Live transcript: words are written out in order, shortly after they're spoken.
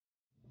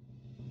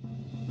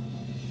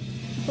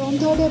From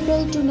 3rd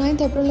April to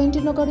 9th April,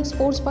 Anti-Narcotics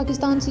Force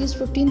Pakistan seized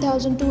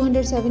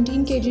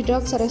 15,217 kg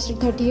drugs, arrested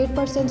 38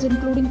 persons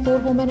including 4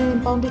 women and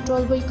impounded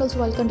 12 vehicles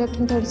while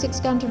conducting 36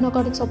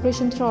 counter-narcotics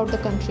operations throughout the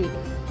country.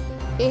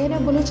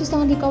 ANF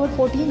Balochistan recovered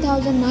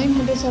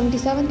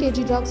 14,977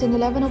 kg drugs in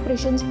 11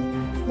 operations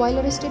while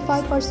arrested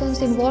 5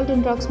 persons involved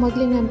in drug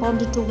smuggling and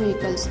impounded 2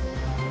 vehicles.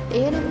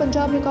 ANF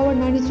Punjab recovered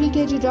 93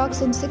 kg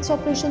drugs in 6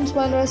 operations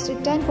while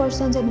arrested 10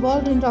 persons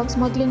involved in drug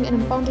smuggling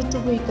and impounded 2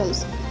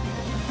 vehicles.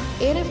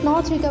 ANF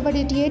North recovered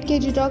 88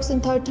 kg drugs in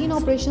 13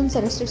 operations,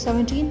 arrested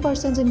 17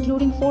 persons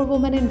including 4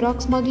 women in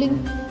drug smuggling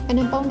and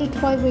impounded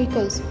 5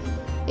 vehicles.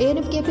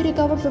 ANF KP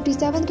recovered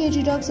 57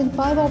 kg drugs in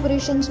 5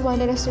 operations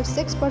while arrested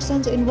 6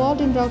 persons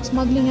involved in drug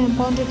smuggling and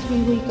impounded 3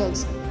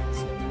 vehicles.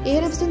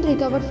 ANF Sindh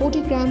recovered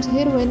 40 grams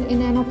heroin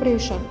in an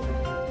operation.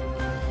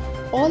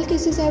 All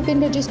cases have been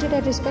registered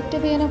at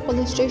respective ANF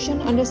police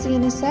station under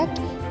CNS Act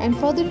and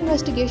further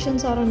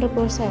investigations are under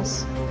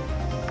process.